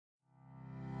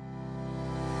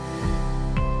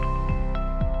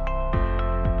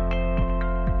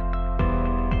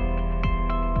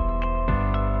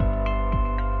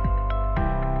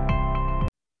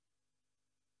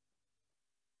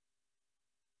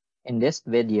In this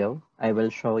video, I will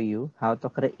show you how to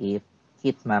create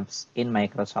heat maps in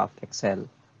Microsoft Excel.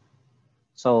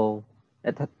 So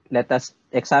let us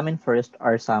examine first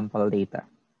our sample data.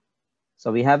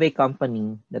 So we have a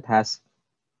company that has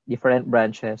different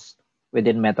branches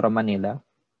within Metro Manila,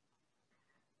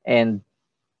 and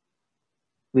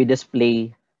we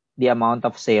display the amount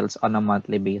of sales on a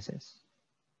monthly basis.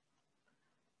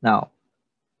 Now,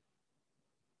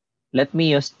 let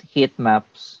me use heat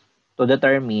maps to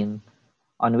determine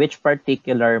on which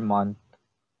particular month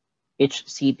each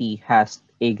city has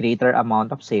a greater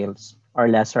amount of sales or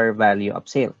lesser value of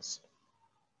sales.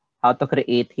 How to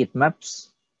create heat maps?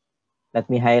 Let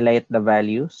me highlight the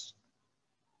values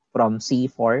from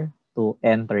C4 to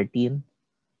N13,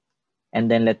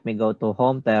 and then let me go to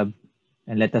Home tab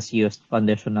and let us use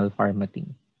conditional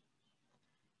formatting.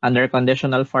 Under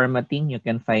conditional formatting, you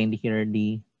can find here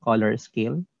the color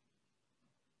scale,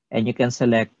 and you can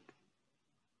select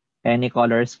any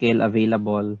color scale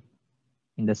available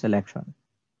in the selection.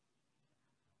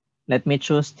 Let me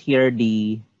choose here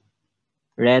the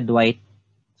red, white,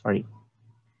 sorry.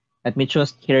 Let me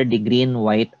choose here the green,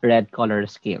 white, red color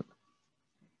scale.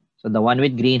 So the one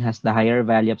with green has the higher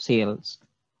value of sales,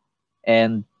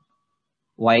 and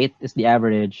white is the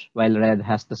average, while red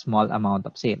has the small amount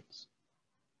of sales.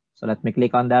 So let me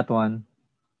click on that one.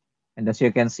 And as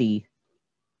you can see,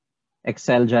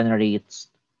 Excel generates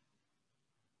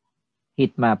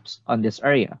heat maps on this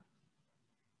area.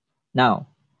 Now,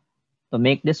 to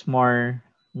make this more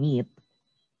neat,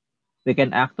 we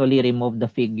can actually remove the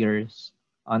figures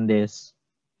on these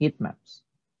heat maps.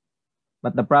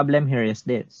 But the problem here is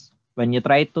this. When you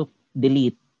try to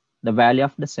delete the value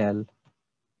of the cell,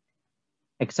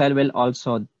 Excel will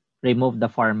also remove the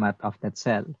format of that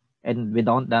cell. And we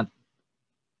don't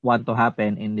want to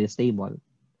happen in this table.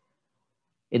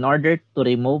 In order to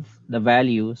remove the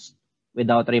values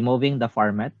without removing the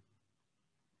format,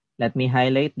 let me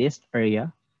highlight this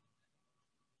area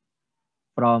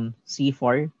from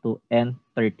C4 to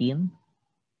N13,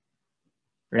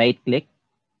 right click,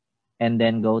 and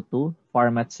then go to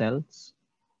Format Cells.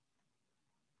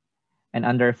 And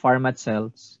under Format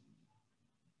Cells,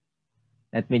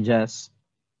 let me just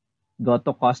go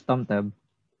to Custom tab,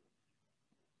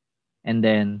 and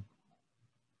then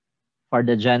for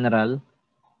the general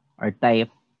or type,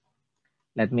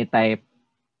 let me type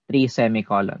 3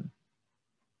 semicolon.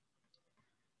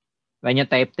 When you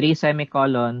type 3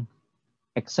 semicolon,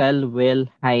 Excel will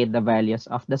hide the values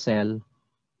of the cell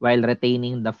while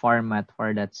retaining the format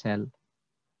for that cell.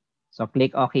 So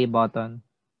click OK button.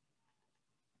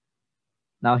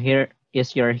 Now here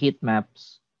is your heat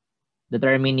maps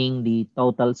determining the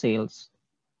total sales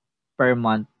per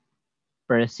month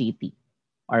per city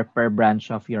or per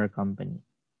branch of your company.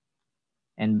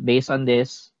 And based on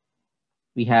this,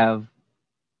 we have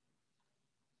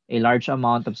a large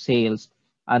amount of sales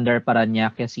under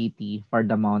Parañaque City for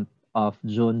the month of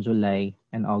June, July,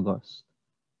 and August,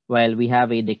 while we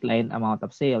have a declined amount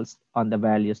of sales on the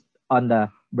values on the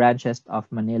branches of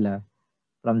Manila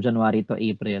from January to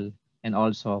April and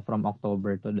also from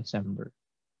October to December.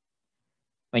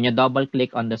 When you double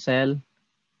click on the cell,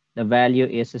 the value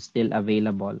is still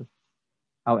available.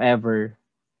 However,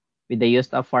 with the use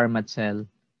of format cell,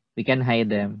 we can hide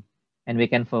them and we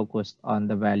can focus on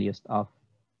the values of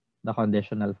the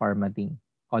conditional formatting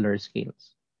color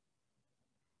scales.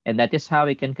 And that is how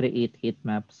we can create heat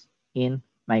maps in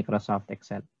Microsoft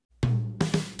Excel.